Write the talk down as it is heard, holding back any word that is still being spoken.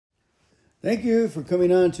Thank you for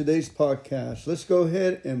coming on today's podcast. Let's go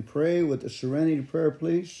ahead and pray with the serenity prayer,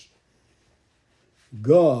 please.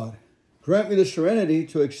 God, grant me the serenity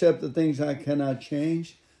to accept the things I cannot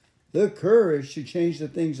change, the courage to change the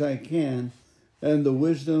things I can, and the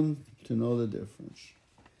wisdom to know the difference.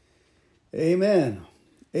 Amen.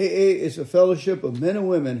 AA is a fellowship of men and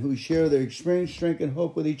women who share their experience, strength, and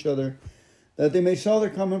hope with each other that they may solve their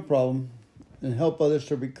common problem and help others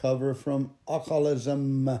to recover from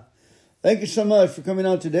alcoholism. Thank you so much for coming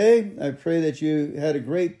on today. I pray that you had a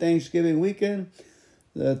great Thanksgiving weekend,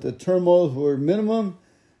 that the turmoils were minimum.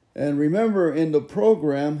 And remember, in the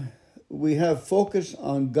program, we have focus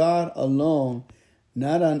on God alone,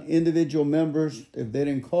 not on individual members. If they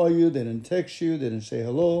didn't call you, they didn't text you, they didn't say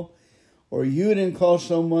hello, or you didn't call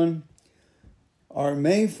someone, our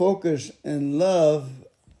main focus and love,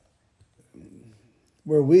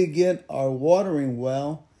 where we get our watering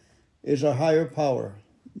well, is our higher power.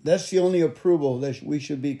 That's the only approval that we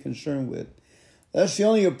should be concerned with. That's the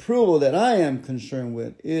only approval that I am concerned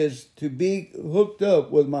with, is to be hooked up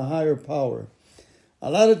with my higher power. A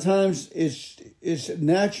lot of times it's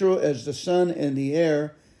natural as the sun and the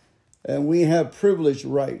air, and we have privileged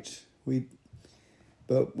rights.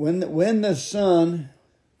 But when the sun,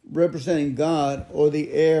 representing God, or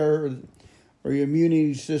the air, or your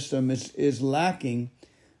immunity system is lacking,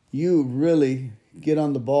 you really get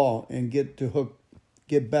on the ball and get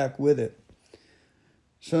back with it.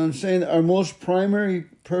 So I'm saying that our most primary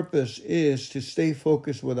purpose is to stay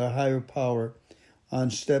focused with our higher power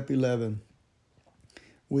on step 11.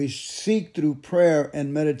 We seek through prayer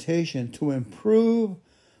and meditation to improve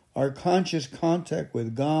our conscious contact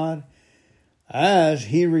with God as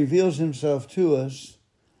He reveals Himself to us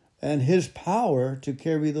and His power to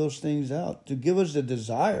carry those things out, to give us the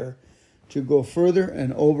desire to go further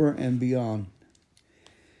and over and beyond.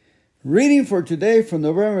 Reading for today from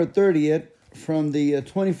November 30th, from the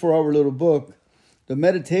 24-hour little book, the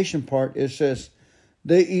meditation part, it says,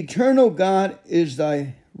 "The eternal God is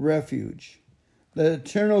thy refuge. The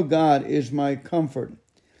eternal God is my comfort.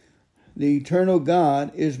 The eternal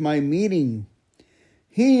God is my meeting.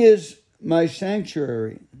 He is my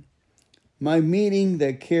sanctuary, my meeting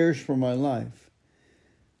that cares for my life.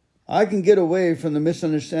 I can get away from the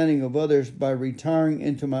misunderstanding of others by retiring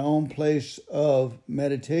into my own place of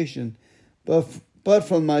meditation, but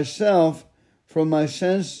from myself, from my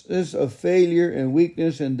senses of failure and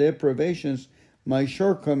weakness and deprivations, my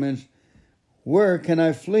shortcomings, where can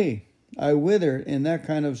I flee? I wither in that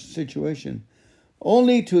kind of situation.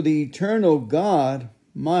 Only to the eternal God,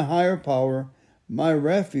 my higher power, my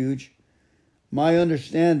refuge, my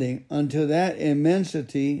understanding, until that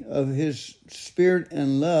immensity of His Spirit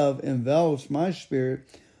and love envelops my spirit,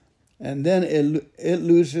 and then it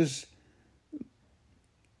loses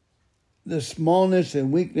the smallness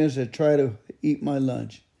and weakness that try to eat my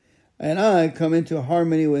lunch. And I come into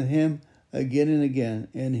harmony with Him again and again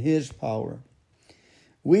in His power.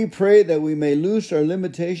 We pray that we may lose our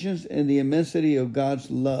limitations in the immensity of God's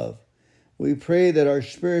love. We pray that our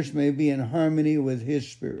spirits may be in harmony with His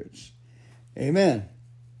spirits. Amen.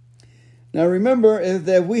 Now remember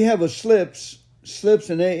that we have slips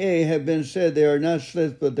in AA have been said they are not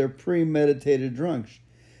slips, but they're premeditated drunks,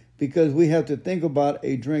 because we have to think about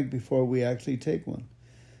a drink before we actually take one.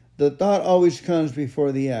 The thought always comes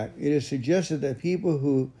before the act. It is suggested that people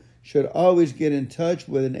who should always get in touch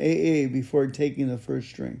with an AA before taking the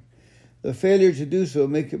first drink. The failure to do so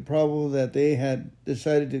makes it probable that they had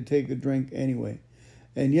decided to take a drink anyway.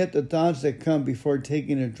 And yet the thoughts that come before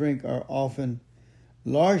taking a drink are often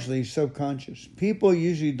largely subconscious. People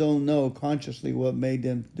usually don't know consciously what made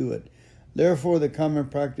them do it. Therefore, the common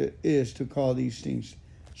practice is to call these things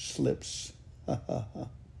slips.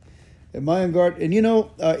 Am I on guard? And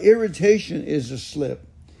irritation is a slip.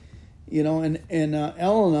 And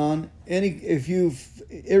Al-Anon, if you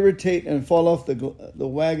irritate and fall off the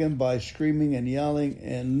wagon by screaming and yelling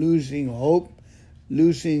and losing hope,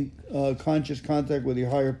 losing conscious contact with your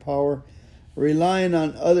higher power, relying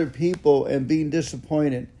on other people and being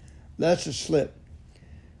disappointed, that's a slip.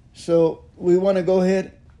 So we want to go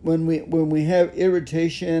ahead, when we have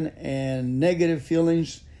irritation and negative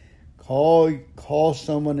feelings, call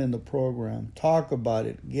someone in the program. Talk about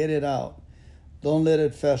it. Get it out. Don't let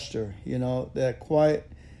it fester. That quiet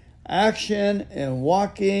action and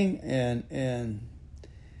walking and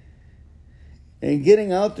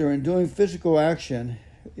getting out there and doing physical action,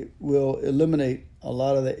 it will eliminate a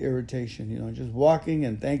lot of the irritation. Just walking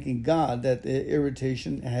and thanking God that the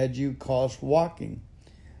irritation had you cause walking.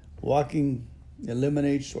 Walking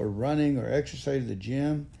eliminates, or running or exercise at the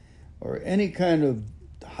gym or any kind of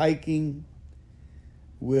hiking,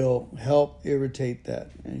 will help irritate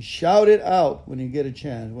that. And shout it out when you get a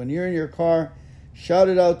chance. When you're in your car, shout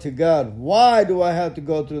it out to God. Why do I have to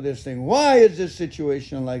go through this thing? Why is this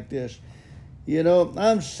situation like this?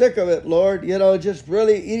 I'm sick of it, Lord. Just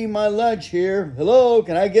really eating my lunch here. Hello,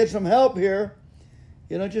 can I get some help here?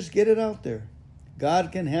 Just get it out there.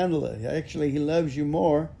 God can handle it. Actually, He loves you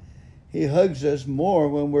more. He hugs us more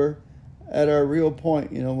when we're at our real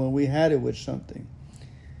point, when we had it with something.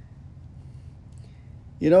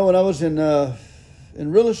 When I was in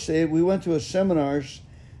real estate, we went to a seminars,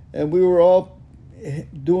 and we were all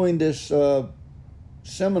doing this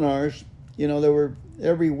seminars, there were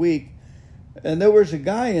every week. And there was a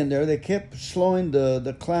guy in there that kept slowing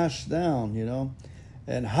the class down,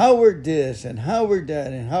 and Howard this and Howard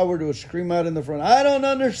that, and Howard would scream out in the front, I don't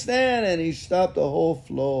understand, and he stopped the whole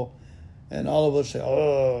flow, and all of us said,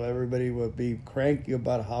 everybody would be cranky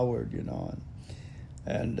about Howard,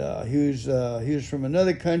 and he was from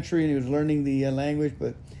another country, and he was learning the language,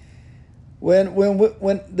 but when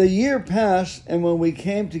the year passed, and when we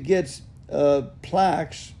came to get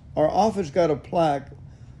plaques, our office got a plaque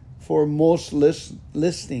for most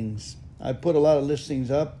listings. I put a lot of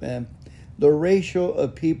listings up, and the ratio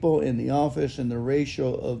of people in the office and the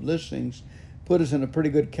ratio of listings put us in a pretty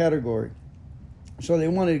good category. So they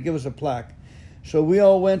wanted to give us a plaque. So we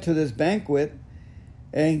all went to this banquet,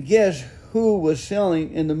 and guess who was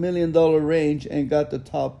selling in the $1 million range and got the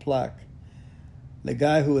top plaque? The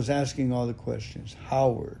guy who was asking all the questions,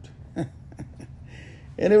 Howard.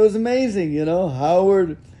 And it was amazing,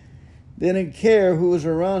 Howard didn't care who was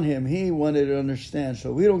around him. He wanted to understand.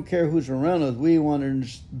 So we don't care who's around us. We want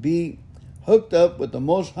to be hooked up with the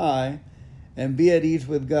Most High and be at ease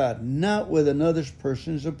with God, not with another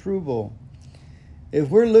person's approval. If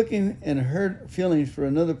we're looking and hurt feelings for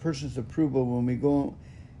another person's approval when we go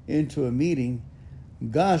into a meeting,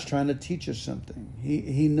 God's trying to teach us something.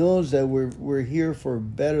 He knows that we're here for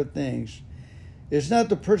better things. It's not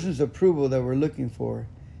the person's approval that we're looking for.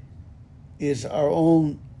 It's our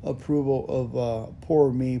own approval of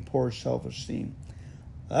poor self-esteem.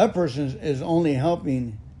 That person is only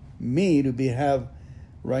helping me to have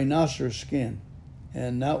rhinoceros skin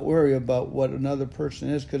and not worry about what another person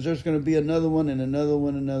is, because there's going to be another one and another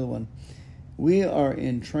one, another one. We are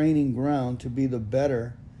in training ground to be the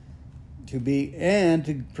better, and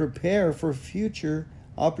to prepare for future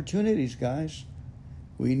opportunities, guys.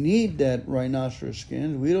 We need that rhinoceros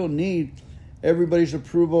skin. We don't need everybody's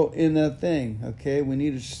approval in that thing, okay? We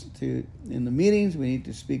need to, in the meetings, we need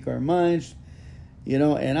to speak our minds,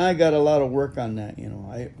 and I got a lot of work on that,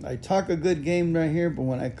 I talk a good game right here, but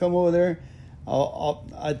when I come over there,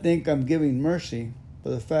 I think I'm giving mercy,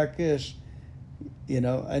 but the fact is,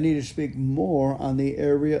 I need to speak more on the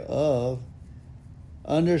area of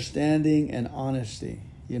understanding and honesty,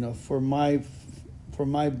 for my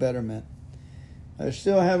betterment. I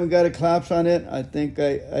still haven't got a collapse on it. I think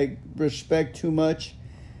I respect too much.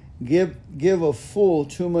 Give a fool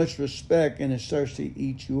too much respect, and it starts to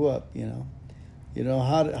eat you up.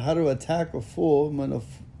 How to attack a fool when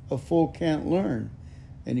a fool can't learn,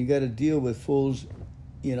 and you got to deal with fools,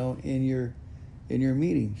 in your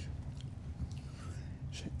meetings.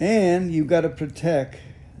 And you got to protect.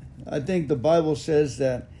 I think the Bible says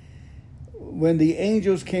that when the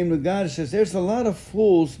angels came to God, it says there's a lot of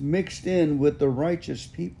fools mixed in with the righteous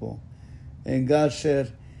people. And God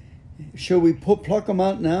said, shall we pluck them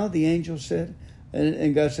out now? The angel said.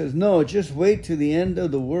 And God says, no, just wait to the end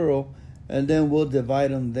of the world, and then we'll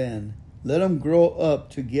divide them then. Let them grow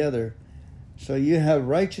up together. So you have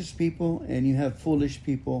righteous people and you have foolish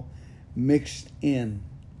people mixed in.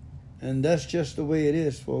 And that's just the way it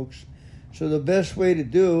is, folks. So the best way to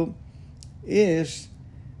do is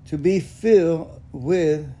to be filled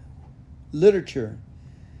with literature.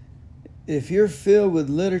 If you're filled with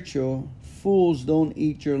literature, fools don't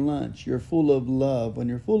eat your lunch. You're full of love. When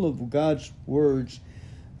you're full of God's words,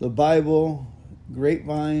 the Bible,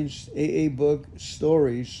 grapevines, AA book,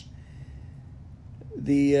 stories,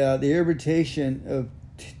 the irritation of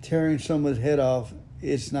tearing someone's head off,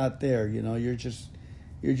 it's not there. You're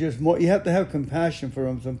just more. You have to have compassion for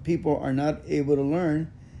them. Some people are not able to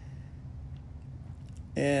learn.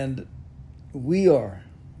 And we are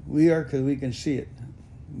because we can see it.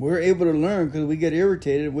 We're able to learn because we get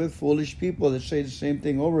irritated with foolish people that say the same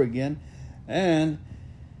thing over again, and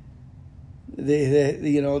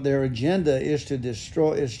their agenda is to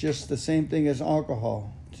destroy. It's just the same thing as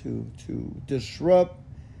alcohol, to disrupt,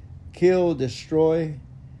 kill, destroy,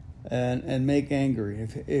 and make angry.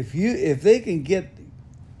 If they can get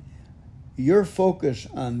your focus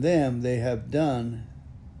on them, they have done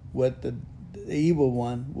what the evil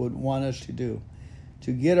one would want us to do.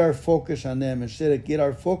 to get our focus on them instead of get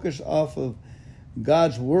our focus off of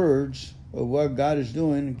God's words of what God is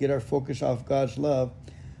doing and get our focus off God's love.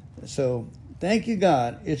 So thank you,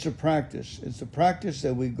 God. It's a practice. It's a practice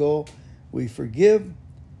that we go, we forgive.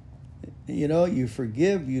 You know, you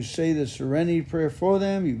forgive, you say the serenity prayer for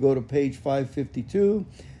them. You go to page 552.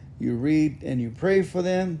 You read and you pray for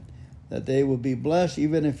them that they will be blessed.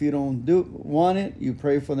 Even if you don't want it, you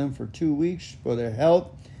pray for them for 2 weeks for their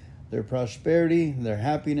health, their prosperity, their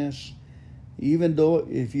happiness. Even though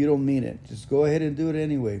if you don't mean it, just go ahead and do it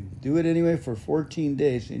anyway. Do it anyway for 14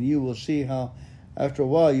 days, and you will see how after a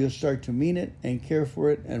while you'll start to mean it and care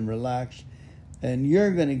for it and relax. And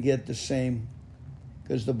you're going to get the same,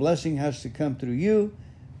 because the blessing has to come through you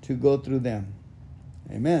to go through them.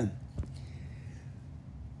 Amen.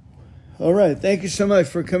 All right. Thank you so much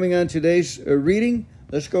for coming on today's reading.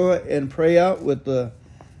 Let's go and pray out with the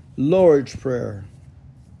Lord's Prayer.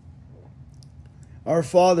 Our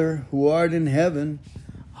Father, who art in heaven,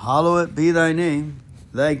 hallowed be thy name.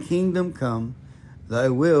 Thy kingdom come, thy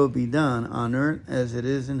will be done on earth as it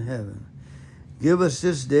is in heaven. Give us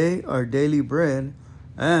this day our daily bread,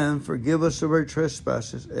 and forgive us of our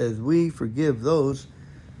trespasses, as we forgive those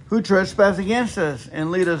who trespass against us.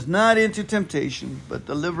 And lead us not into temptation, but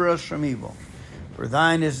deliver us from evil. For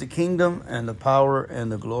thine is the kingdom, and the power,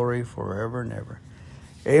 and the glory forever and ever.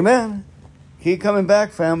 Amen. Keep coming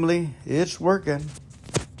back, family. It's working.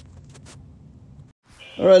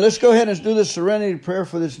 All right, let's go ahead and do the serenity prayer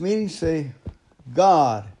for this meeting. Say,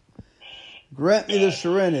 God, grant me the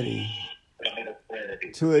serenity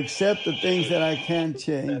to accept the things that I can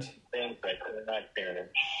change,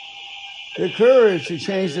 the courage to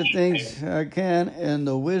change the things I can, and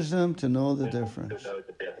the wisdom to know the difference.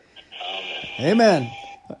 Amen.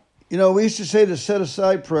 You know, we used to say the set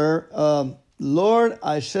aside prayer. Lord,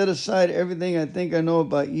 I set aside everything I think I know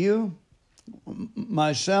about you,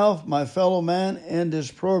 myself, my fellow man, and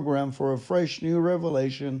this program for a fresh new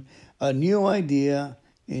revelation, a new idea,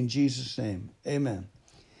 in Jesus' name. Amen.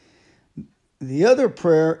 The other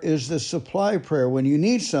prayer is the supply prayer. When you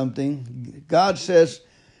need something, God says,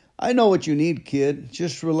 I know what you need, kid.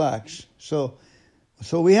 Just relax. So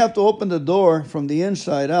we have to open the door from the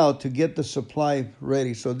inside out to get the supply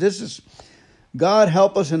ready. So this is, God,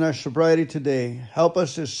 help us in our sobriety today. Help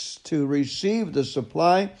us to receive the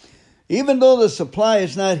supply. Even though the supply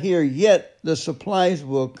is not here yet, the supplies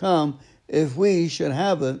will come if we should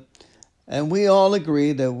have it. And we all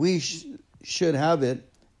agree that we should have it.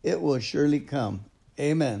 It will surely come.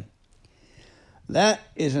 Amen. That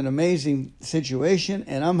is an amazing situation,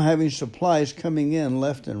 and I'm having supplies coming in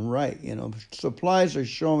left and right. You know, supplies are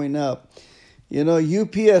showing up. You know,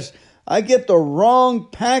 UPS, I get the wrong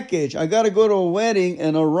package. I got to go to a wedding,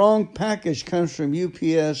 and a wrong package comes from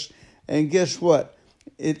UPS, and guess what?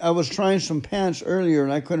 I was trying some pants earlier,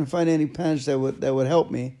 and I couldn't find any pants that would help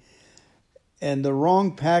me. And the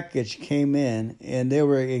wrong package came in, and they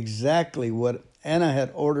were exactly what Anna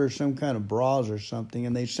had ordered, some kind of bras or something,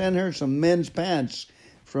 and they sent her some men's pants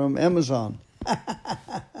from Amazon.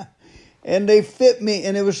 And they fit me,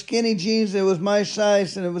 and it was skinny jeans, it was my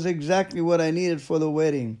size, and it was exactly what I needed for the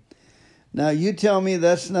wedding. Now, you tell me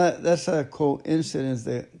that's a coincidence.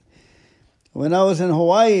 That when I was in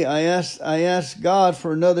Hawaii, I asked God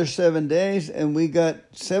for another 7 days, and we got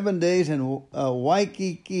 7 days in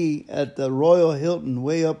Waikiki at the Royal Hilton,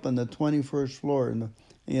 way up on the 21st floor,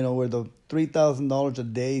 where the $3,000 a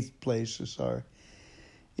day places are.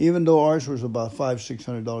 Even though ours was about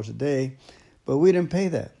 $500-600 a day, but we didn't pay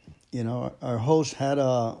that. You know, our host had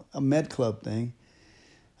a Med Club thing.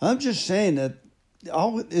 I'm just saying that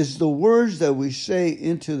it's the words that we say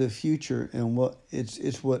into the future, and what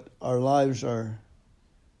it's what our lives are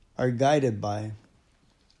guided by.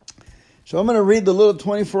 So I'm going to read the little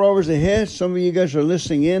 24 hours ahead. Some of you guys are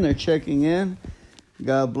listening in or checking in.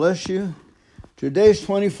 God bless you. Today's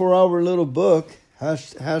 24-hour little book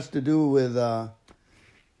has to do with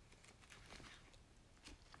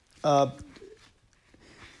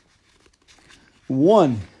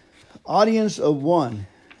one, audience of one.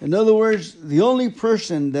 In other words, the only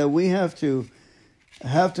person that we have to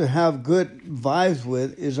have good vibes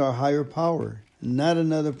with is our higher power, not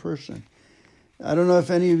another person. I don't know if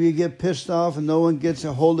any of you get pissed off and no one gets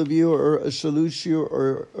a hold of you or salutes you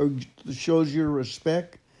or shows you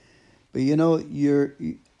respect. But you know,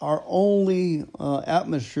 our only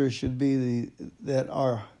atmosphere should be that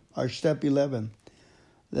our step 11,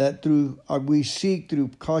 that we seek through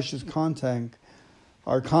cautious contact,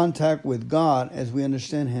 our contact with God as we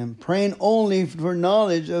understand Him, praying only for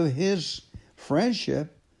knowledge of His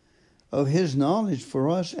friendship, of His knowledge for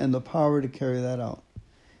us, and the power to carry that out.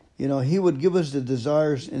 He would give us the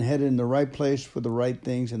desires and head in the right place for the right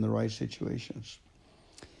things in the right situations.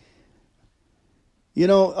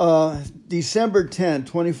 December 10th,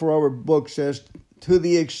 24-hour book says, to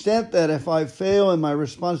the extent that if I fail in my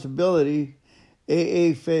responsibility,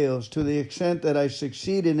 AA fails. To the extent that I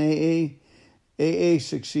succeed in AA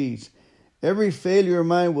succeeds. Every failure of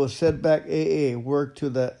mine will set back AA work to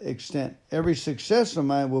that extent. Every success of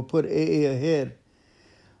mine will put AA ahead.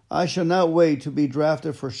 I shall not wait to be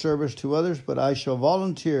drafted for service to others, but I shall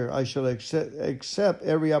volunteer. I shall accept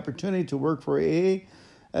every opportunity to work for AA.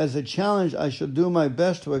 As a challenge, I shall do my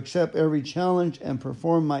best to accept every challenge and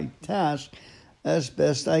perform my task as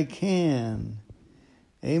best I can.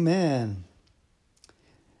 Amen.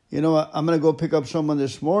 I'm going to go pick up someone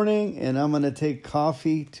this morning, and I'm going to take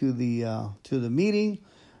coffee to the meeting.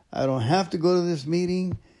 I don't have to go to this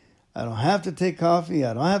meeting. I don't have to take coffee.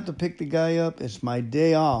 I don't have to pick the guy up. It's my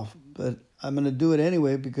day off, but I'm going to do it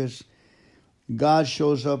anyway because God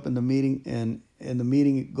shows up in the meeting, and the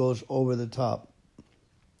meeting goes over the top.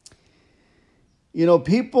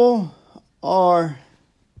 People are,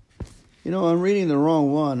 I'm reading the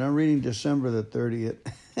wrong one. I'm reading December the 30th.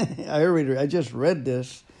 I just read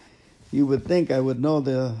this. You would think I would know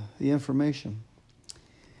the information.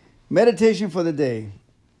 Meditation for the day.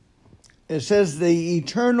 It says the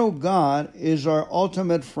eternal God is our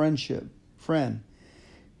ultimate friend.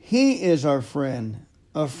 He is our friend.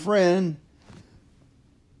 A friend.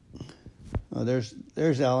 Oh,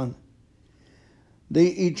 there's Alan.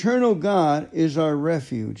 The eternal God is our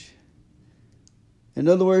refuge. In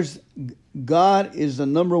other words, God is the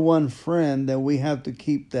number one friend that we have to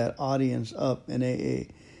keep that audience up in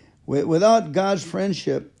AA. Without God's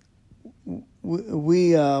friendship,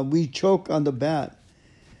 we choke on the bat.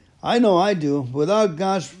 I know I do. Without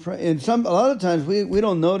God's, a lot of times we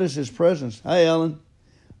don't notice His presence. Hi, Ellen.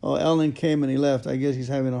 Oh, Ellen came and he left. I guess he's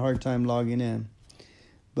having a hard time logging in.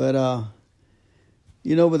 But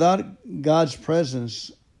without God's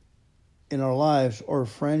presence in our lives or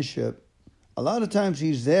friendship, a lot of times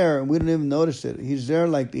He's there and we don't even notice it. He's there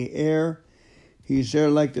like the air. He's there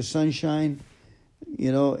like the sunshine.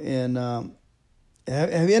 And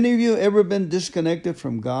have any of you ever been disconnected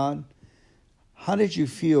from God? How did you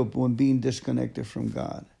feel when being disconnected from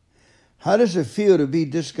God? How does it feel to be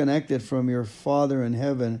disconnected from your Father in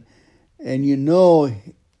heaven and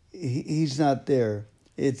He's not there?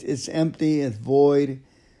 It's empty, it's void,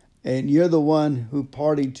 and you're the one who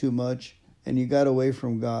partied too much and you got away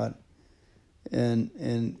from God.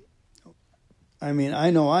 And I mean, I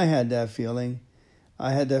know I had that feeling.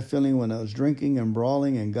 I had that feeling when I was drinking and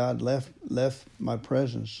brawling and God left my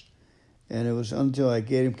presence. And it was until I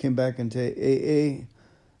came back into AA,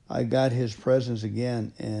 I got His presence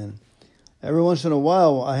again. And every once in a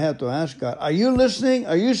while, I have to ask God, are you listening?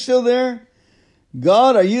 Are you still there?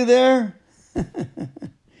 God, are you there?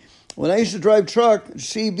 When I used to drive truck,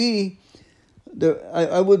 CB,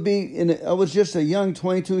 I was just a young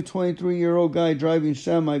 22, 23-year-old guy driving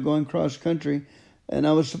semi going cross country. And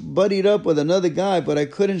I was buddied up with another guy, but I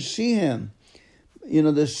couldn't see him. The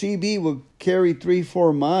CB would carry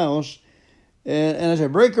 3-4 miles. And I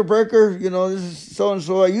said, breaker, this is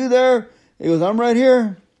so-and-so. Are you there? He goes, I'm right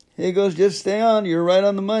here. He goes, just stay on. You're right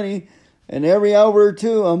on the money. And every hour or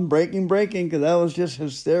two, I'm braking, because I was just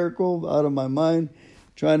hysterical, out of my mind,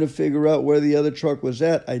 trying to figure out where the other truck was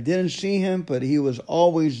at. I didn't see him, but he was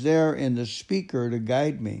always there in the speaker to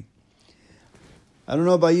guide me. I don't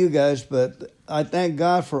know about you guys, but I thank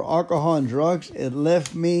God for alcohol and drugs. It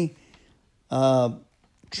left me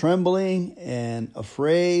trembling and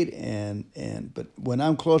afraid, but when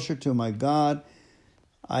I'm closer to my God,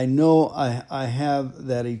 I know I have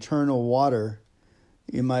that eternal water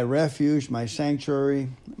in my refuge, my sanctuary.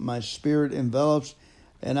 My spirit envelops,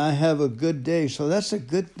 and I have a good day. So that's a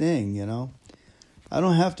good thing, I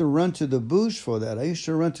don't have to run to the booze for that. I used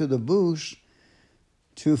to run to the booze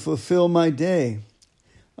to fulfill my day.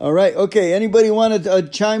 All right. Okay. Anybody want to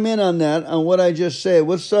chime in on that, on what I just said?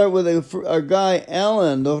 Let's start with our guy,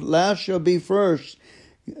 Alan. The last shall be first.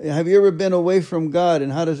 Have you ever been away from God,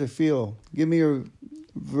 and how does it feel? Give me your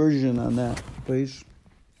version on that, please.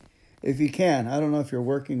 If you can. I don't know if you're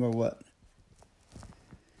working or what.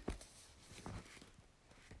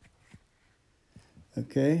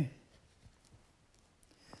 Okay.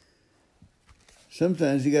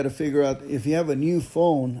 Sometimes you got to figure out, if you have a new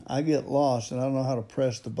phone, I get lost and I don't know how to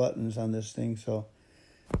press the buttons on this thing. So,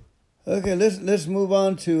 okay, let's move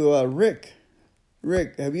on to Rick.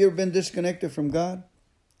 Rick, have you ever been disconnected from God?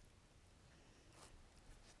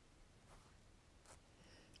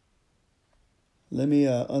 Let me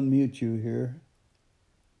unmute you here.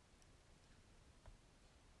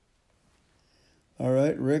 All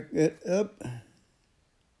right, Rick, it up.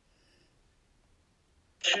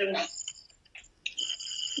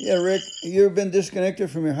 Yeah, Rick, you've been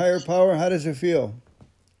disconnected from your higher power. How does it feel?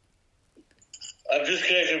 I'm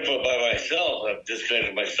disconnected by myself. I've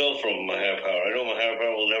disconnected myself from my higher power. I know my higher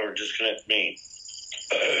power will never disconnect me.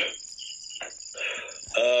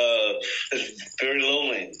 It's very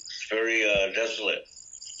lonely. It's very desolate.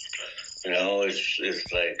 You know, it's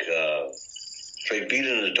like being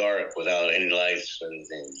in the dark without any lights or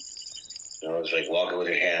anything. You know, it's like walking with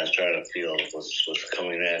your hands, trying to feel what's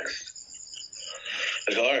coming next.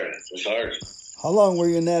 It's hard. It's hard. How long were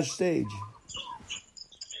you in that stage?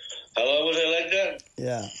 How long was I like that?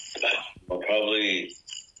 Yeah. Well, probably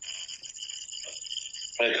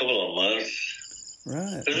a couple of months.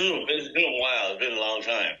 Right. It's been a while. It's been a long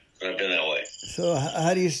time since I've been that way. So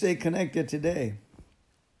how do you stay connected today?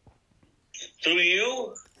 Through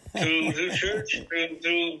you? Through church?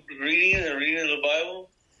 Through reading the Bible?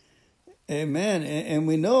 Amen. And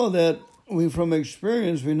we know that from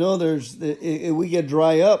experience, we know we get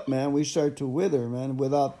dry up, man. We start to wither, man,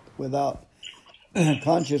 without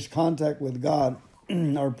conscious contact with God,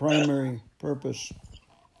 our primary purpose.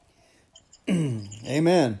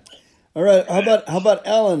 Amen. All right. How about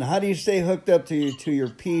Alan? How do you stay hooked up to your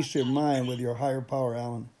peace, your mind, with your higher power,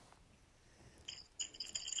 Alan?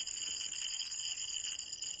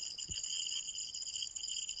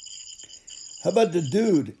 How about the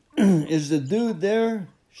dude? Is the dude there,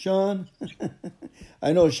 Sean?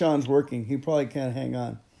 I know Sean's working. He probably can't hang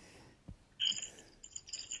on.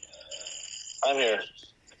 I'm here.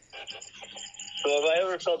 So have I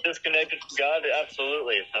ever felt disconnected from God?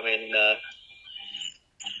 Absolutely. I mean,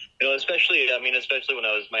 especially when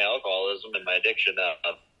I was my alcoholism and my addiction.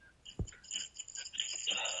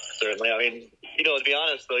 Certainly. I mean, to be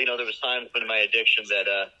honest, though, there was times when in my addiction that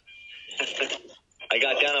I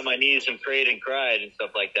got down on my knees and prayed and cried and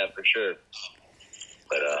stuff like that for sure.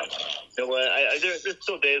 But you know what? There's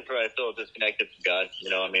still days where I feel disconnected from God.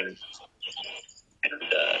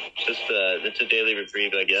 It's a daily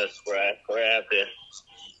reprieve, I guess, where I have to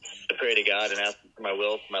pray to God and ask Him for my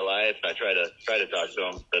will for my life. And I try to talk to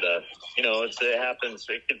Him, but it happens.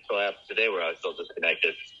 It can still happen today where I feel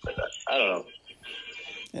disconnected. But I don't know.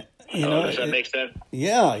 Does that make sense?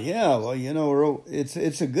 Yeah. Well,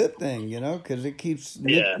 it's a good thing, because it keeps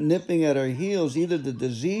nipping at our heels. Either the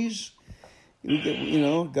disease,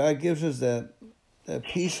 God gives us that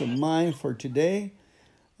peace of mind for today,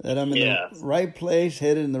 that I'm in the right place,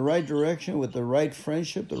 headed in the right direction, with the right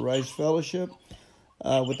friendship, the right fellowship,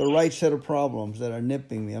 with the right set of problems that are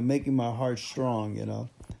nipping me. I'm making my heart strong, and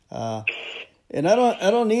I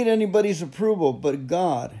don't need anybody's approval but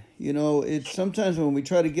God. It's sometimes when we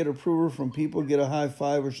try to get approval from people, get a high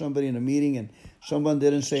five or somebody in a meeting, and someone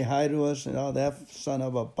didn't say hi to us, and that son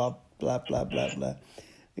of a blah blah blah blah blah.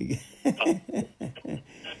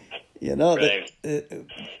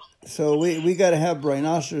 So we got to have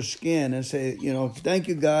rhinoceros skin and say, thank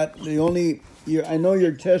you, God. I know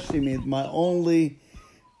you're testing me. My only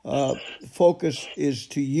focus is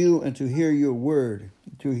to you and to hear your word,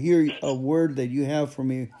 to hear a word that you have for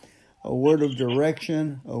me, a word of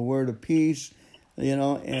direction, a word of peace,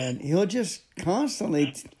 and He'll just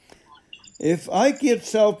constantly. If I get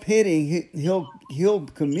self-pitying, he'll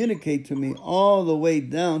communicate to me all the way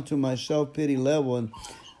down to my self-pity level, and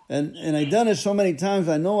I've done it so many times.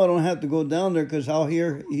 I know I don't have to go down there because I'll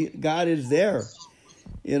hear God is there,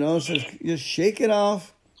 So just shake it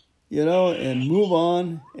off, and move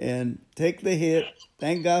on and take the hit.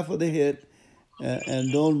 Thank God for the hit,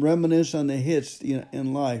 and don't reminisce on the hits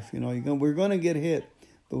in life. We're going to get hit,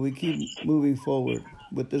 but we keep moving forward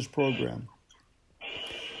with this program.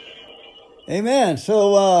 Amen.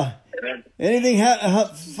 So, anything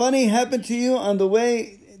funny happened to you on the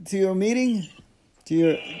way to your meeting? To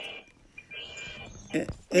your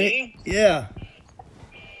meeting? Yeah.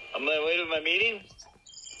 On my way to my meeting?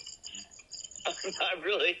 Not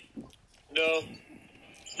really. No,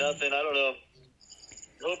 nothing. I don't know.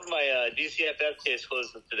 I'm hoping my DCFS case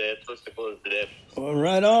closes today. It's supposed to close today. Well,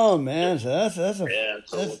 right on, man. So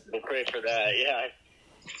we'll pray for that. Yeah.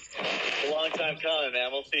 It's a long time coming,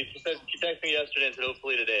 man. We'll see. She texted me yesterday and said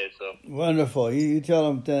hopefully today. So wonderful. You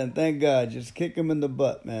tell them, thank God. Just kick them in the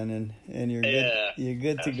butt, man, and you're good. You're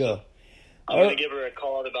good to go. I'm going to give her a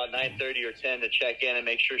call at about 9:30 or 10 to check in and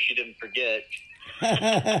make sure she didn't forget.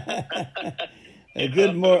 A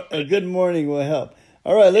good morning will help.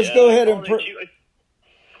 All right, let's go ahead and.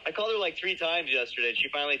 I called her like 3 times yesterday. She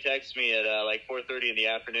finally texted me at like 4:30 in the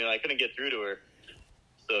afternoon. I couldn't get through to her.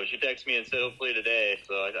 So she texted me and said hopefully today.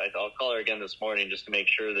 So I'll call her again this morning just to make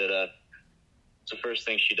sure that It's the first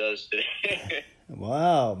thing she does today.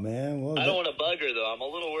 Wow, man. Well, I don't want to bug her, though. I'm a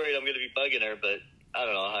little worried I'm going to be bugging her, but I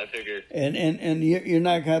don't know. I figured. And you're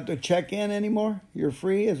not going to have to check in anymore? You're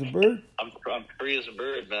free as a bird? I'm free as a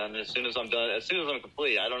bird, man. As soon as I'm done, as soon as I'm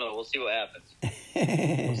complete, I don't know. We'll see what happens.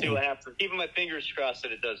 We'll see what happens. Keeping my fingers crossed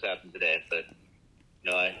that it does happen today, but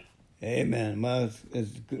Amen. Well,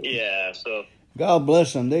 it's good. Yeah, so God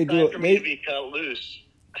bless them. They do. Time for me to be cut loose.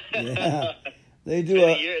 Yeah, they do.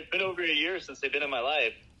 It's been over a year since they've been in my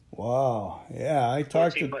life. Wow. Yeah, I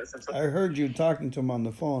heard you talking to them on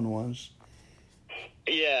the phone once.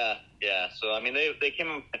 Yeah. So I mean, they came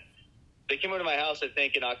over to my house, I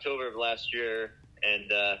think, in October of last year,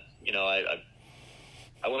 and I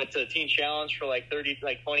went to Teen Challenge for like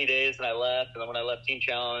 20 days, and I left. And then when I left Teen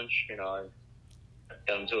Challenge, I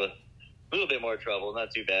got into a little bit more trouble.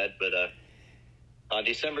 Not too bad, but on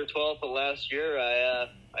December 12th of last year, I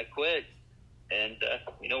quit. And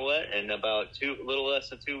you know what? In about a little less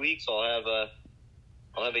than 2 weeks, I'll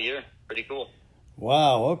have a year. Pretty cool.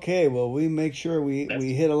 Wow. Okay. Well, we make sure we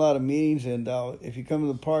hit a lot of meetings, and if you come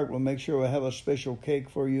to the park, we'll make sure we have a special cake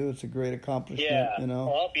for you. It's a great accomplishment. Yeah.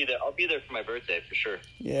 Well, I'll be there. I'll be there for my birthday for sure.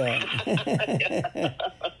 Yeah.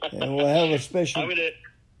 And we'll have a special.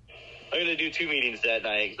 I'm gonna do 2 meetings that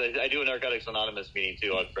night. I do a Narcotics Anonymous meeting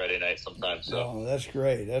too on Friday night sometimes. So. Oh, that's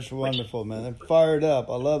great. That's wonderful, man. I'm fired up.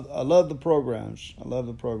 I love the programs.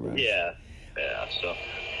 Yeah. So,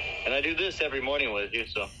 and I do this every morning with you.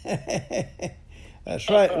 So. That's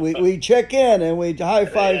right. We check in and we high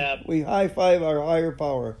five. Yeah. We high five our higher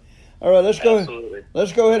power. All right, let's go. Absolutely.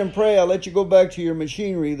 Let's go ahead and pray. I'll let you go back to your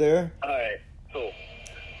machinery there. All right. Cool.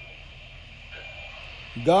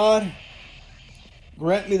 God,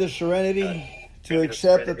 grant me the serenity to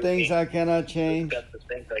accept the things I cannot change,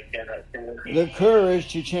 the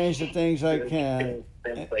courage to change the things I can,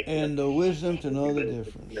 and the wisdom to know the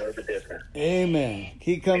difference. Amen.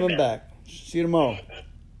 Keep coming back. See you tomorrow.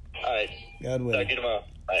 All right. God willing. Talk to you tomorrow.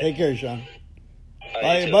 Bye. Take care, Sean.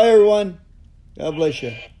 Right, Bye, everyone. God bless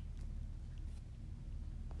you.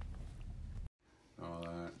 All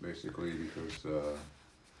that basically because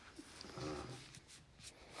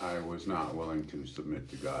I was not willing to submit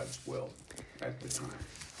to God's will at the time.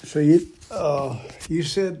 So you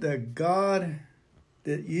said that God,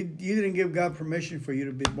 that you didn't give God permission for you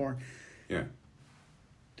to be born. Yeah.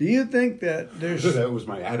 Do you think that there's... That was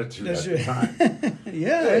my attitude at the time.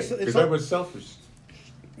 Yeah. Because I was selfish.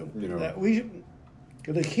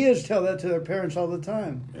 The kids tell that to their parents all the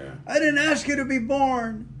time. Yeah. I didn't ask you to be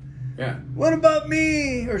born. Yeah. What about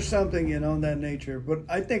me? Or something, in that nature. But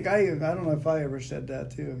I think I don't know if I ever said that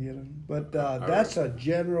too, But that's a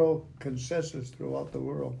general consensus throughout the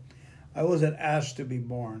world. I wasn't asked to be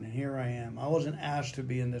born, and here I am. I wasn't asked to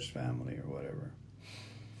be in this family or whatever.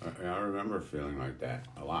 I remember feeling like that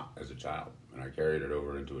a lot as a child, and I carried it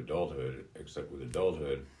over into adulthood, except with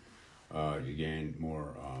adulthood, you gain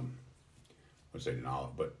more, knowledge,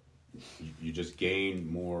 but you just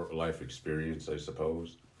gain more life experience, I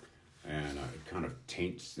suppose, and it kind of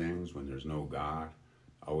taints things when there's no God,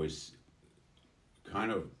 always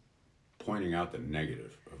kind of pointing out the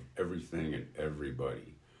negative of everything and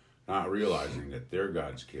everybody, not realizing that they're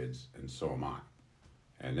God's kids, and so am I.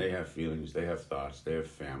 And they have feelings, they have thoughts, they have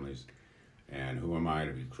families, and who am I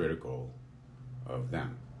to be critical of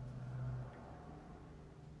them?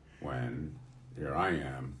 When here I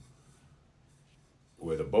am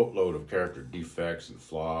with a boatload of character defects and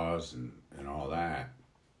flaws and all that,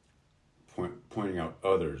 pointing out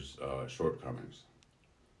others' shortcomings.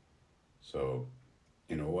 So,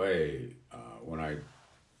 in a way, when I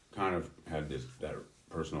kind of had that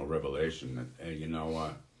personal revelation that, hey, you know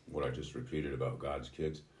what I just repeated about God's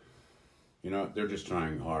kids, they're just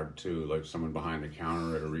trying hard too, like someone behind the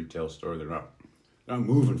counter at a retail store, they're not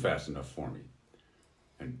moving fast enough for me.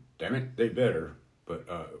 And damn it, they better. But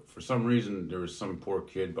for some reason, there was some poor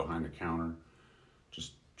kid behind the counter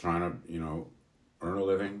just trying to, earn a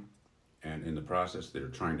living. And in the process, they're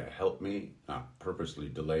trying to help me, not purposely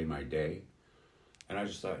delay my day. And I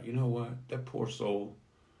just thought, you know what, that poor soul,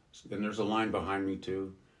 and there's a line behind me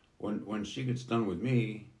too, when she gets done with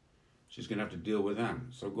me, she's going to have to deal with them.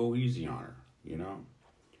 So go easy on her,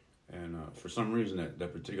 And for some reason,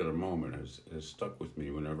 that particular moment has stuck with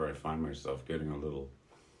me whenever I find myself getting a little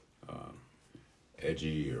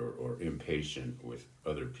edgy or impatient with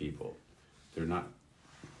other people.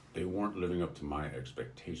 They weren't living up to my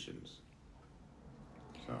expectations.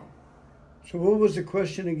 So what was the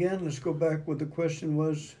question again? Let's go back. What the question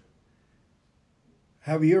was,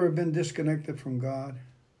 have you ever been disconnected from God?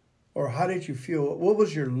 Or how did you feel? What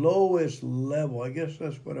was your lowest level? I guess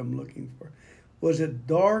that's what I'm looking for. Was it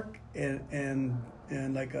dark and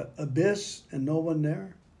and like a abyss and no one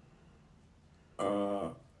there?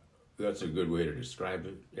 That's a good way to describe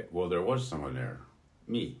it. Yeah, well, there was someone there,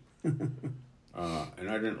 me. And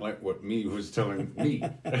I didn't like what me was telling me.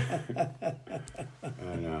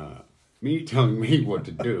 And me telling me what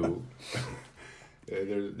to do.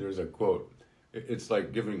 There's a quote. It's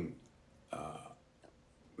like giving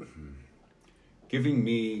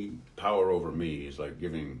me power over me is like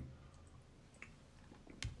giving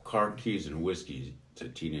car keys and whiskey to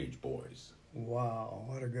teenage boys. Wow,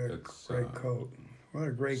 what a great quote. What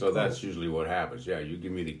a great so quote. That's usually what happens. Yeah, you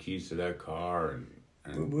give me the keys to that car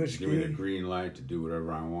and give me the green light to do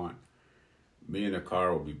whatever I want. Me in the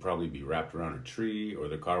car will probably be wrapped around a tree, or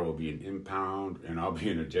the car will be an impound, and I'll be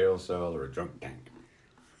in a jail cell or a drunk tank.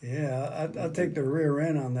 Yeah, I'll take the rear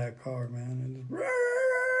end on that car, man.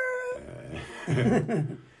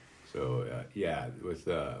 So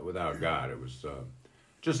without God, it was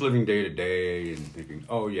just living day to day and thinking,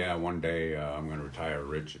 oh yeah, one day I'm going to retire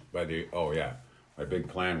rich. My big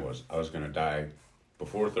plan was I was going to die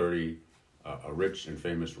before 30, a rich and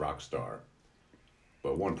famous rock star.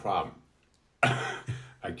 But one problem,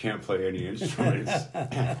 I can't play any instruments.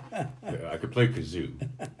 I could play kazoo,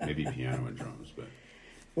 maybe piano and drums, but.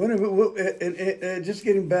 Just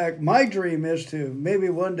getting back, my dream is to maybe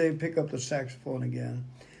one day pick up the saxophone again,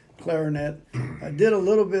 clarinet. I did a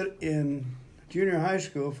little bit in junior high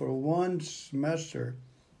school for one semester,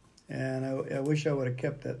 and I wish I would have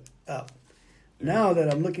kept that up. Now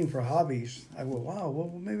that I'm looking for hobbies, I go, wow,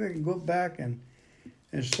 well, maybe I can go back and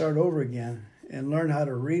start over again and learn how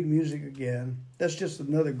to read music again. That's just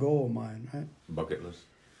another goal of mine, right? Bucket list?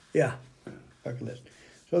 Yeah, bucket list.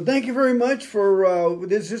 So thank you very much for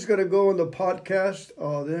this is going to go on the podcast,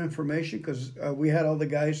 the information, because we had all the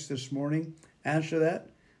guys this morning answer that.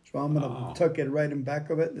 So I'm going to tuck it right in back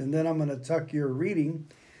of it. And then I'm going to tuck your reading.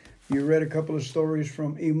 You read a couple of stories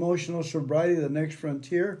from Emotional Sobriety, The Next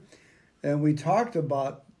Frontier. And we talked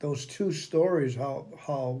about those two stories,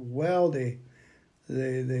 how well they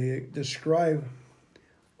describe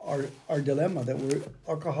our dilemma, that we're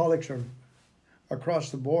alcoholics are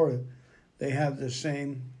across the board. They have the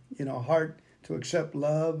same, heart to accept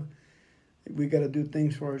love. We got to do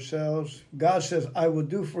things for ourselves. God says, I will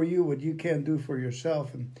do for you what you can't do for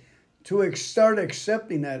yourself. And to start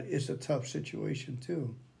accepting that is a tough situation,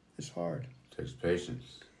 too. It's hard. It takes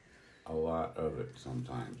patience. A lot of it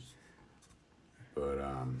sometimes. But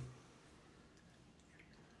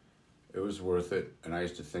it was worth it. And I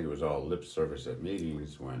used to think it was all lip service at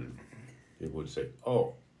meetings when people would say,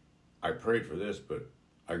 oh, I prayed for this, but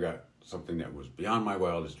I got something that was beyond my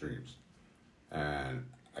wildest dreams. And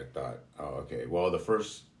I thought, oh, okay, well,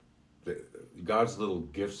 God's little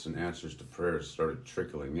gifts and answers to prayers started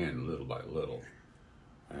trickling in little by little.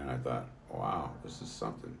 And I thought, wow, this is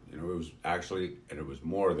something. It was actually, and it was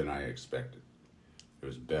more than I expected. It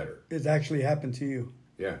was better. It's actually happened to you?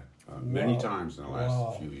 Yeah, many times in the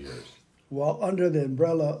last few years. Well, under the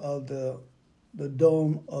umbrella of the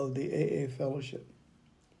dome of the AA Fellowship.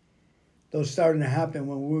 Those starting to happen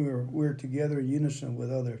when we were together in unison with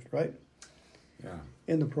others, right? Yeah.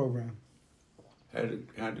 In the program. Had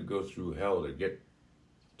to go through hell to get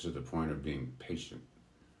to the point of being patient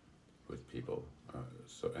with people.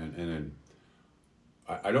 And then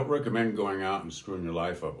I don't recommend going out and screwing your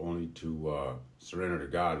life up only to surrender to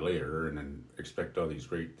God later and then expect all these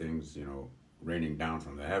great things, raining down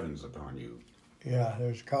from the heavens upon you. Yeah,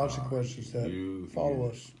 there's consequences that follow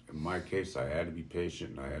us. In my case, I had to be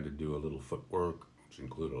patient, and I had to do a little footwork, which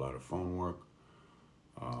included a lot of phone work.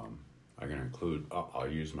 I can include, I'll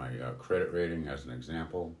use my credit rating as an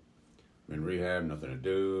example. I'm in rehab, nothing to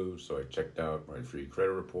do, so I checked out my free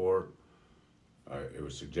credit report. It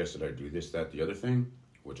was suggested I do this, that, the other thing,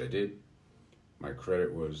 which I did. My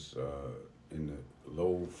credit was in the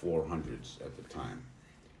low 400s at the time.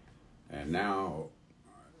 And now,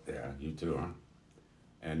 yeah, you too, huh?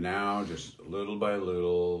 And now, just little by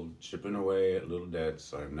little, chipping away at little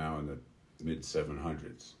debts, I'm now in the mid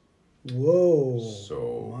 700s. Whoa!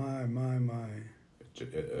 So my!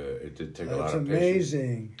 It did take a lot of patience. That's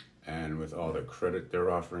amazing. And with all the credit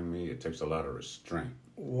they're offering me, it takes a lot of restraint.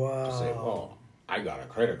 Wow! To say, oh, I got a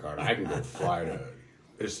credit card, I can go fly to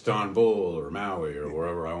Istanbul or Maui or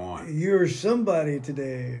wherever I want. You're somebody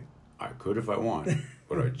today. I could if I want,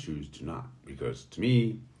 but I choose to not, because to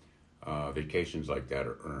me, vacations like that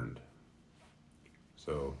are earned.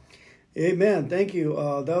 So, amen. Thank you.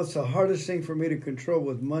 That was the hardest thing for me to control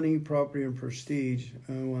with money, property, and prestige.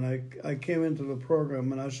 When I came into the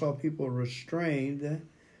program and I saw people restrained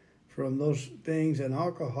from those things and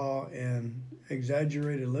alcohol and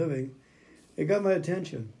exaggerated living, it got my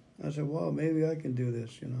attention. I said, well, maybe I can do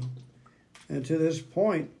this, And to this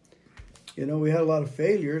point, we had a lot of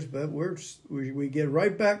failures, but we get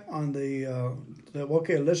right back on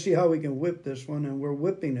okay, let's see how we can whip this one, and we're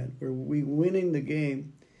whipping it. We're winning the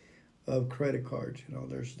game of credit cards.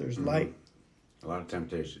 There's light. A lot of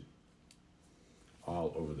temptation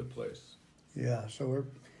all over the place. Yeah, so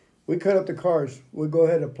we cut up the cards. We'll go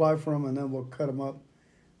ahead and apply for them, and then we'll cut them up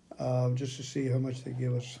just to see how much they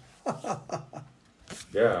give us.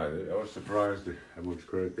 Yeah, I was surprised at how much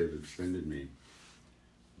credit they've extended me.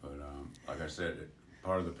 But like I said,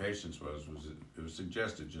 part of the patience was it was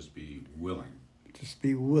suggested just be willing. Just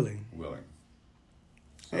be willing. Willing.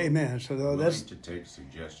 So, Amen. So willing to take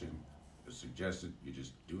suggestion. It's suggested you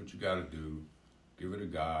just do what you got to do, give it to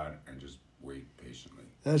God, and just wait patiently.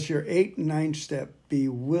 That's your 8 and 9 step. Be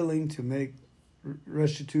willing to make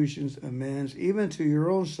restitutions, amends, even to your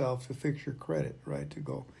own self, to fix your credit. Right, to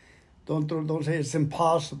go. Don't say it's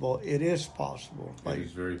impossible. It is possible. It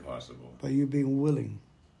is very possible. By you being willing.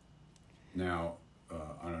 Now,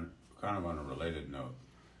 on a related note,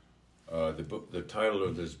 the title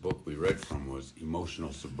of this book we read from was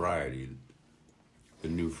Emotional Sobriety, The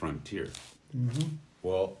New Frontier. Mm-hmm.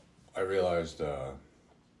 Well, I realized, I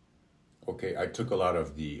took care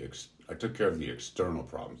of the external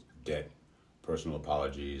problems, debt, personal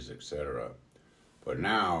apologies, etc. But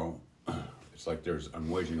now, it's like I'm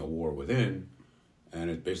waging a war within, and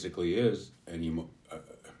it basically is an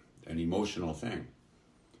emotional thing.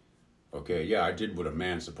 Okay, yeah, I did what a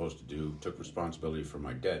man's supposed to do, took responsibility for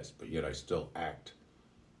my debts, but yet I still act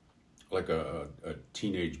like a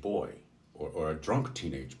teenage boy or a drunk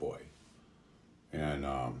teenage boy. And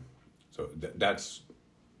so that's,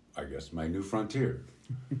 I guess, my new frontier,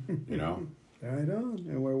 Right on,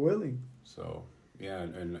 and we're willing. So, yeah,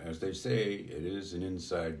 and as they say, it is an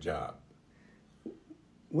inside job.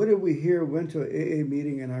 What did we hear? Went to an AA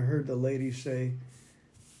meeting, and I heard the lady say,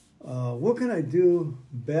 what can I do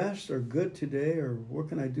best or good today, or what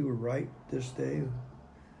can I do right this day?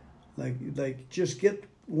 Like just get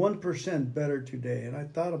 1% better today. And I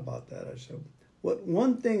thought about that. I said, what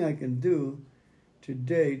one thing I can do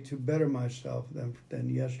today to better myself than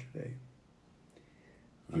yesterday?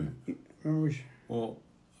 Remember? Well,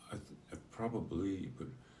 I probably, but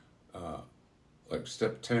like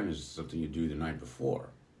step 10 is something you do the night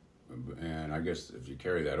before. And I guess if you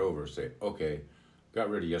carry that over, say, okay, got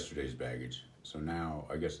rid of yesterday's baggage. So now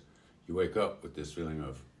I guess you wake up with this feeling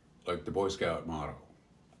of, like the Boy Scout motto,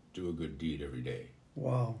 do a good deed every day.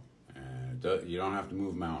 Wow. And you don't have to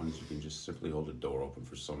move mountains. You can just simply hold a door open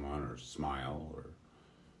for someone, or smile, or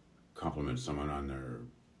compliment someone on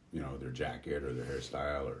their jacket or their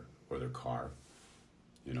hairstyle or their car.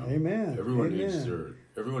 Amen. Everyone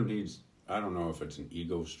needs, I don't know if it's an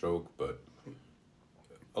ego stroke, but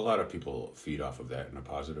a lot of people feed off of that in a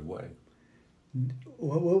positive way.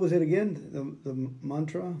 What was it again? The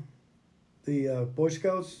mantra? The Boy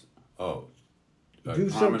Scouts? Oh. Do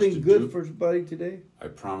something good for somebody today? I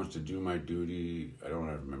promise to do my duty. I don't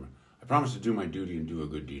remember. I promise to do my duty and do a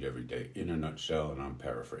good deed every day, in a nutshell, and I'm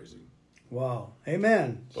paraphrasing. Wow.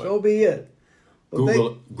 Amen. But so be it.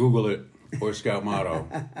 Well, Google it. Boy Scout motto.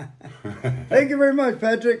 Thank you very much,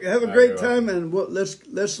 Patrick. Have a great time, and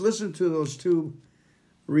let's listen to those 2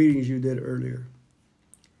 readings you did earlier.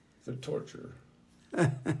 The torture.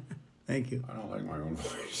 Thank you. I don't like my own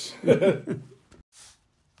voice.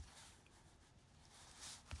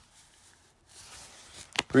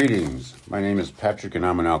 Greetings. My name is Patrick, and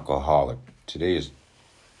I'm an alcoholic. Today is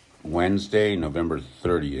Wednesday, November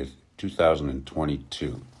 30th,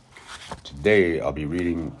 2022. Today, I'll be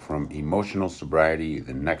reading from Emotional Sobriety,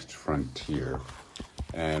 The Next Frontier.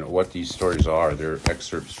 And what these stories are, they're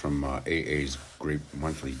excerpts from AA's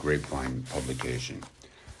monthly Grapevine publication.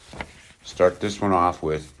 Start this one off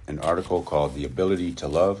with an article called The Ability to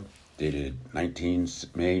Love, dated May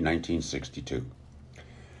 1962.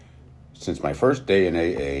 Since my first day in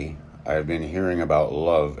AA, I have been hearing about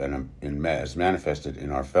love as manifested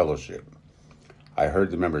in our fellowship. I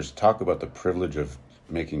heard the members talk about the privilege of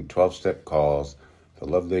making 12-step calls, the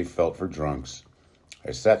love they felt for drunks.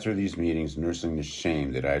 I sat through these meetings nursing the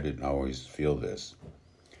shame that I didn't always feel this.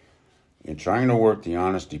 In trying to work the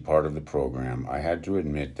honesty part of the program, I had to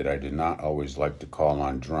admit that I did not always like to call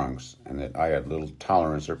on drunks and that I had little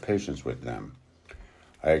tolerance or patience with them.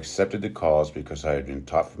 I accepted the calls because I had been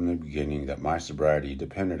taught from the beginning that my sobriety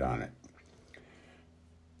depended on it.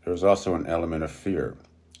 There was also an element of fear.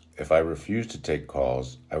 If I refused to take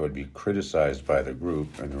calls, I would be criticized by the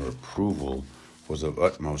group, and their approval was of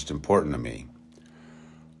utmost importance to me.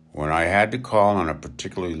 When I had to call on a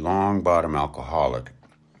particularly long-bottom alcoholic,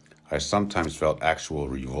 I sometimes felt actual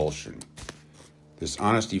revulsion. This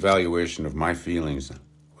honest evaluation of my feelings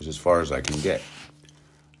was as far as I can get.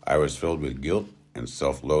 I was filled with guilt and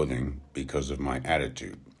self-loathing because of my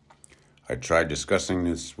attitude. I tried discussing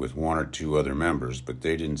this with one or two other members, but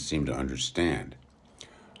they didn't seem to understand.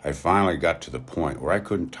 I finally got to the point where I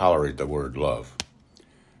couldn't tolerate the word love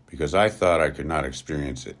because I thought I could not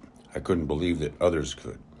experience it. I couldn't believe that others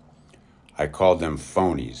could. I called them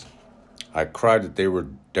phonies. I cried that they were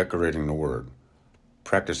decorating the word,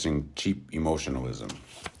 practicing cheap emotionalism.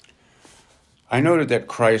 I noted that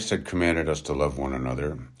Christ had commanded us to love one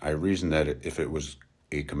another. I reasoned that if it was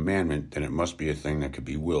a commandment, then it must be a thing that could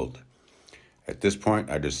be willed. At this point,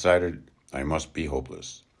 I decided I must be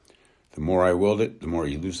hopeless. The more I willed it, the more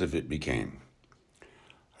elusive it became.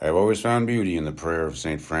 I have always found beauty in the prayer of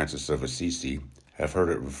St. Francis of Assisi, have heard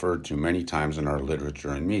it referred to many times in our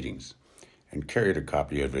literature and meetings, and carried a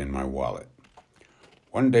copy of it in my wallet.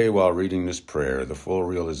 One day while reading this prayer, the full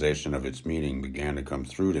realization of its meaning began to come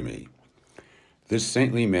through to me. This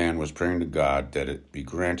saintly man was praying to God that it be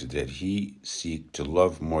granted that he seek to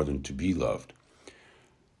love more than to be loved.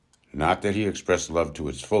 Not that he expressed love to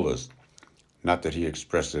its fullest, not that he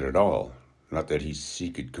expressed it at all, not that he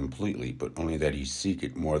seek it completely, but only that he seek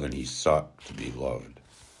it more than he sought to be loved.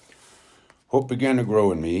 Hope began to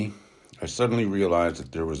grow in me. I suddenly realized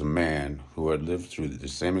that there was a man who had lived through the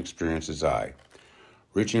same experience as I,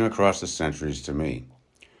 reaching across the centuries to me.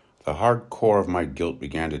 The hard core of my guilt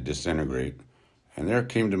began to disintegrate, and there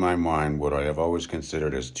came to my mind what I have always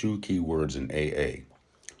considered as two key words in AA: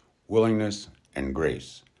 willingness and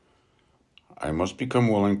grace. I must become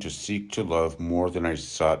willing to seek to love more than I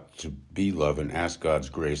sought to be loved and ask God's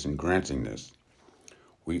grace in granting this.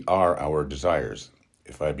 We are our desires.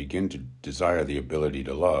 If I begin to desire the ability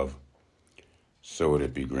to love, so would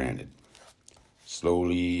it be granted.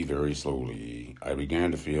 Slowly, very slowly, I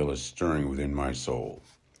began to feel a stirring within my soul.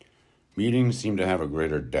 Meetings seemed to have a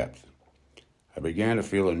greater depth. I began to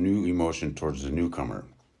feel a new emotion towards the newcomer.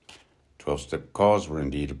 12-step calls were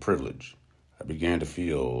indeed a privilege. I began to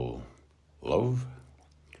feel love.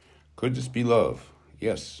 Could this be love?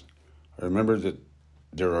 Yes. I remembered that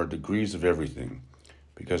there are degrees of everything,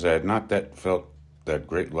 because I had not felt that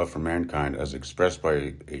great love for mankind as expressed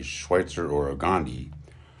by a Schweitzer or a Gandhi.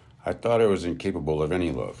 I thought I was incapable of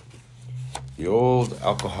any love. The old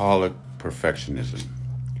alcoholic perfectionism.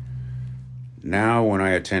 Now, when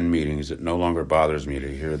I attend meetings, it no longer bothers me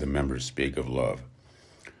to hear the members speak of love.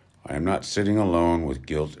 I am not sitting alone with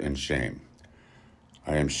guilt and shame.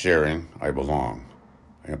 I am sharing, I belong.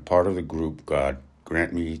 I am part of the group. God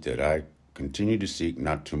grant me that I continue to seek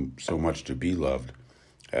not so much to be loved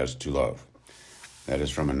as to love. That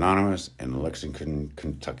is from Anonymous in Lexington,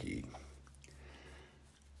 Kentucky.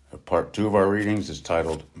 Part 2 of our readings is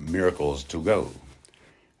titled Miracles to Go,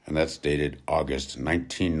 and that's dated August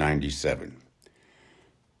 1997.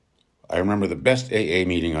 I remember the best AA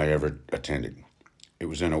meeting I ever attended. It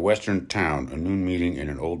was in a western town, a noon meeting in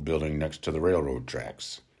an old building next to the railroad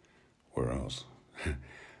tracks. Where else?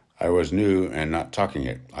 I was new and not talking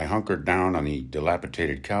it. I hunkered down on the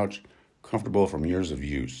dilapidated couch, comfortable from years of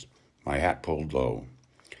use, my hat pulled low.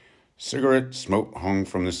 Cigarette smoke hung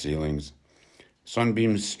from the ceilings.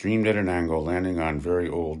 Sunbeams streamed at an angle, landing on very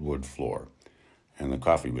old wood floor, and the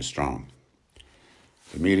coffee was strong.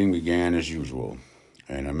 The meeting began as usual,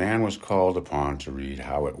 and a man was called upon to read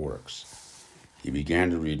How It Works. He began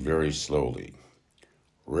to read very slowly.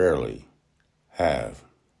 Rarely have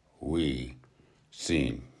we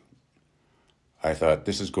seen. I thought,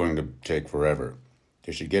 this is going to take forever.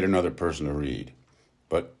 They should get another person to read.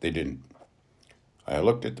 But they didn't. I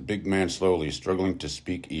looked at the big man slowly, struggling to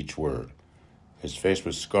speak each word. His face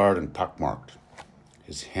was scarred and pockmarked.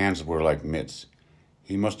 His hands were like mitts.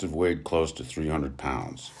 He must have weighed close to 300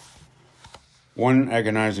 pounds. One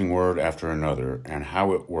agonizing word after another, and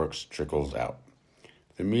How It Works trickled out.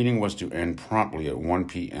 The meeting was to end promptly at 1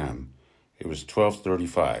 p.m. It was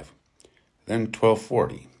 12:35, then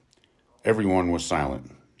 12:40. Everyone was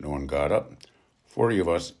silent. No one got up. 40 of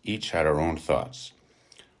us each had our own thoughts.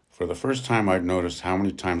 For the first time, I'd noticed how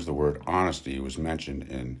many times the word honesty was mentioned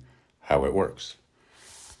in How It Works.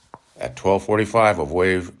 At 12:45, a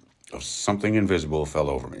wave of something invisible fell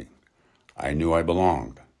over me. I knew I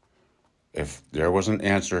belonged. If there was an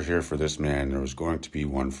answer here for this man, there was going to be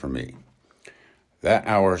one for me. That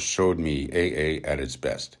hour showed me AA at its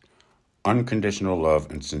best. Unconditional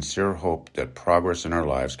love and sincere hope that progress in our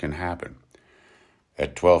lives can happen.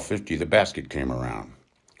 At 12:50, the basket came around.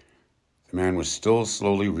 The man was still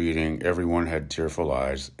slowly reading. Everyone had tearful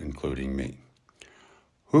eyes, including me.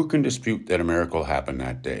 Who can dispute that a miracle happened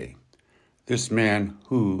that day? This man,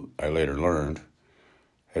 who, I later learned,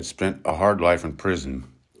 had spent a hard life in prison,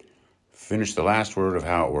 finished the last word of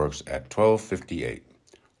How It Works at 12:58.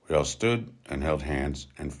 We all stood and held hands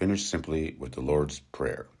and finished simply with the Lord's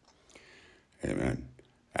Prayer. Amen.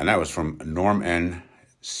 And that was from Norm N.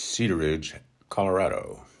 Cedar Ridge,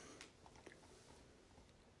 Colorado.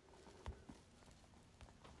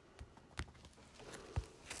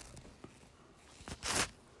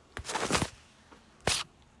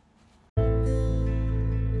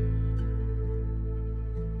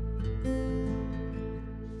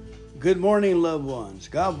 Good morning, loved ones.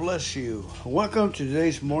 God bless you. Welcome to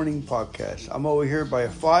today's morning podcast. I'm over here by a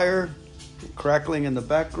fire, crackling in the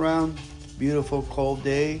background. Beautiful cold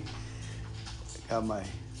day. Got my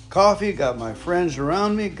coffee, got my friends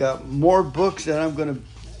around me, got more books that I'm going to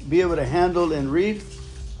be able to handle and read.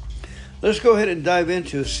 Let's go ahead and dive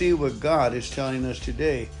into see what God is telling us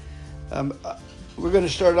today. We're going to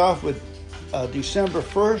start off with December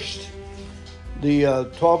 1st,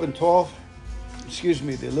 the 12 and 12.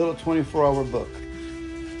 The little 24-hour book.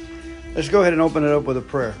 Let's go ahead and open it up with a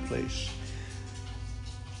prayer, please.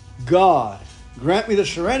 God, grant me the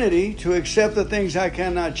serenity to accept the things I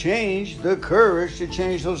cannot change, the courage to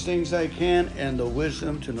change those things I can, and the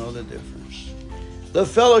wisdom to know the difference. The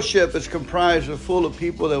fellowship is comprised of full of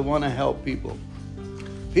people that want to help people.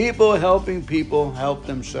 People helping people help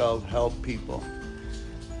themselves, help people.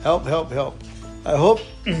 Help. I hope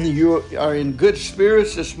you are in good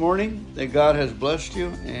spirits this morning, that God has blessed you,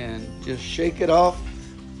 and just shake it off.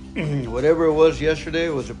 Whatever it was yesterday,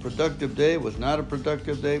 was a productive day, was not a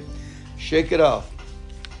productive day, shake it off.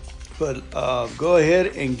 But go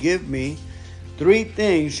ahead and give me 3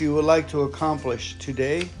 things you would like to accomplish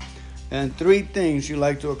today, and 3 things you'd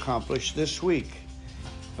like to accomplish this week.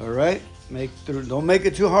 All right? Don't make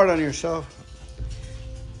it too hard on yourself.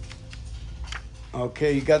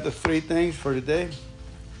 Okay, you got the 3 things for today?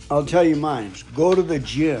 I'll tell you mine. Go to the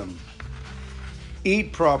gym.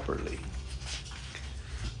 Eat properly.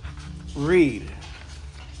 Read.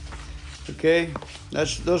 Okay?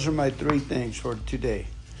 Those are my 3 things for today.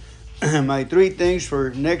 My 3 things for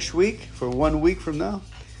next week, for 1 week from now,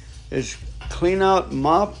 is clean out,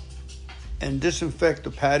 mop, and disinfect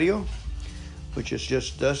the patio, which is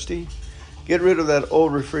just dusty. Get rid of that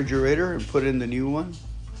old refrigerator and put in the new one.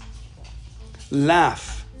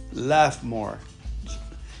 Laugh more.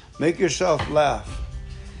 Make yourself laugh.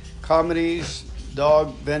 Comedies,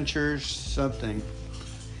 dog ventures, something.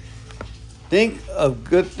 Think of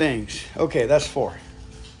good things. Okay, that's 4.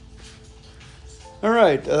 All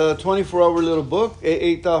right, 24-hour little book,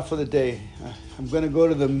 8th thought for the day. I'm going to go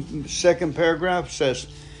to the second paragraph. It says,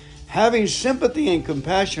 having sympathy and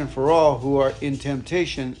compassion for all who are in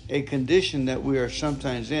temptation, a condition that we are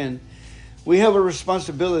sometimes in, we have a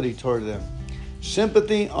responsibility toward them.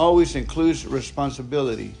 Sympathy always includes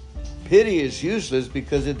responsibility. Pity is useless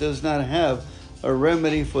because it does not have a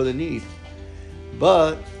remedy for the need.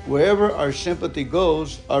 But wherever our sympathy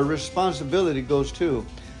goes, our responsibility goes too.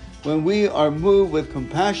 When we are moved with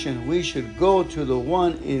compassion, we should go to the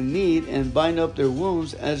one in need and bind up their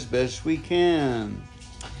wounds as best we can.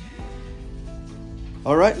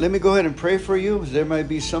 All right, let me go ahead and pray for you. There might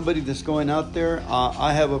be somebody that's going out there.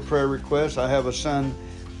 I have a prayer request. I have a son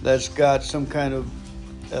that's got some kind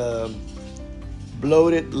of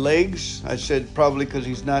bloated legs. I said probably because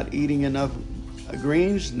he's not eating enough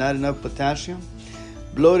greens, not enough potassium.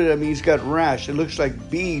 Bloated, I mean he's got rash. It looks like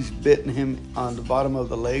bees bitten him on the bottom of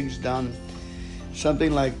the legs down.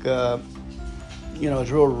 Something like,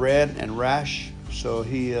 it's real red and rash. So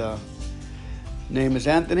he, name is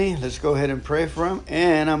Anthony. Let's go ahead and pray for him.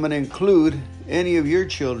 And I'm going to include any of your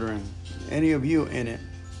children, any of you in it.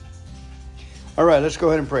 All right, let's go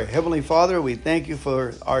ahead and pray. Heavenly Father, we thank you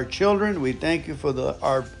for our children. We thank you for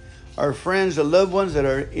our friends, the loved ones that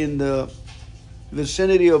are in the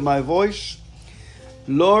vicinity of my voice.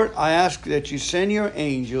 Lord, I ask that you send your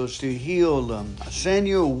angels to heal them. Send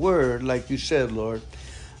your word, like you said, Lord.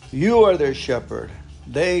 You are their shepherd.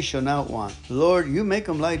 They shall not want. Lord, you make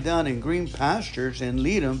them lie down in green pastures and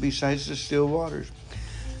lead them beside the still waters.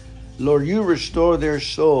 Lord, you restore their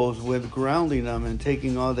souls with grounding them and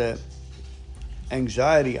taking all that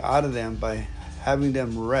anxiety out of them by having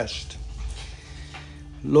them rest.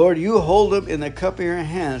 Lord, you hold them in the cup of your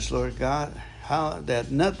hands, Lord God, how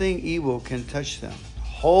that nothing evil can touch them.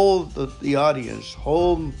 Hold the audience,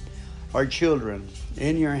 hold our children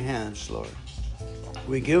in your hands, Lord.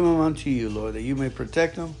 We give them unto you, Lord, that you may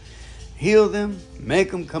protect them, heal them,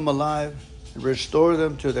 make them come alive, and restore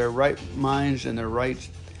them to their right minds and their right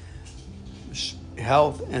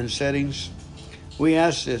health and settings. We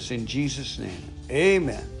ask this in Jesus' name.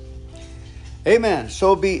 Amen. Amen.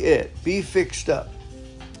 So be it. Be fixed up.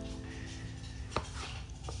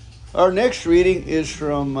 Our next reading is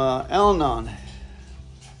from Al-Anon,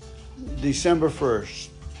 December 1st.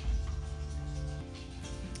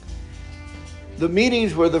 The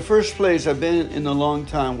meetings were the first place I've been in a long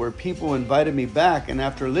time where people invited me back, and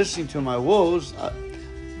after listening to my woes,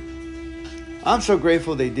 I'm so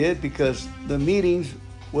grateful they did, because the meetings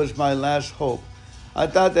was my last hope. I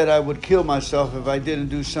thought that I would kill myself if I didn't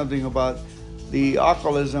do something about the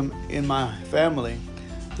alcoholism in my family.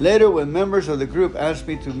 Later, when members of the group asked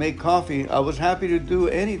me to make coffee, I was happy to do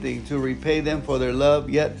anything to repay them for their love,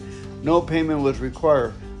 yet no payment was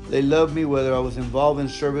required. They loved me whether I was involved in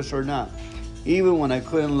service or not, even when I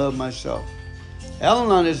couldn't love myself.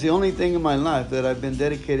 Al-Anon is the only thing in my life that I've been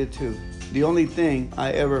dedicated to, the only thing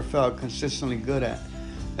I ever felt consistently good at.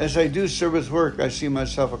 As I do service work, I see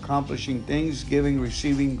myself accomplishing things, giving,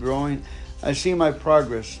 receiving, growing. I see my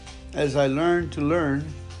progress. As I learn to learn,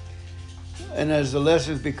 and as the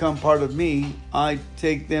lessons become part of me, I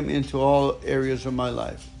take them into all areas of my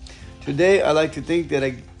life. Today, I like to think that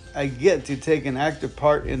I get to take an active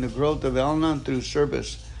part in the growth of Al-Anon through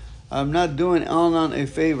service. I'm not doing Al-Anon a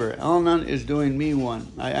favor. Al-Anon is doing me one.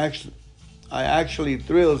 I actually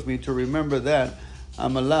thrills me to remember that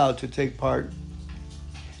I'm allowed to take part.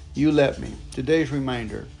 You let me. Today's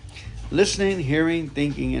reminder. Listening, hearing,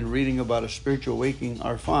 thinking, and reading about a spiritual awakening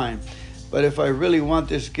are fine, but if I really want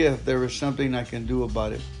this gift, there is something I can do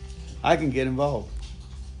about it. I can get involved.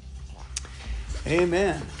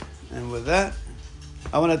 Amen. And with that,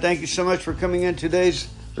 I want to thank you so much for coming in today's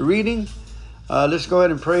reading. Let's go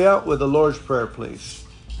ahead and pray out with the Lord's Prayer, please.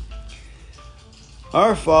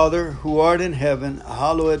 Our Father, who art in heaven,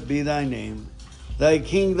 hallowed be thy name. Thy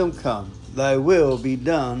kingdom come, thy will be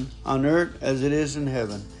done on earth as it is in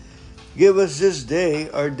heaven. Give us this day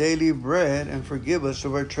our daily bread, and forgive us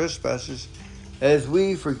of our trespasses, as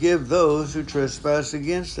we forgive those who trespass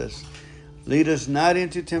against us. Lead us not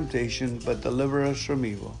into temptation, but deliver us from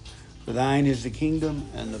evil. For thine is the kingdom,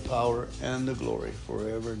 and the power, and the glory,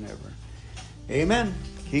 forever and ever. Amen.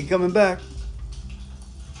 Keep coming back.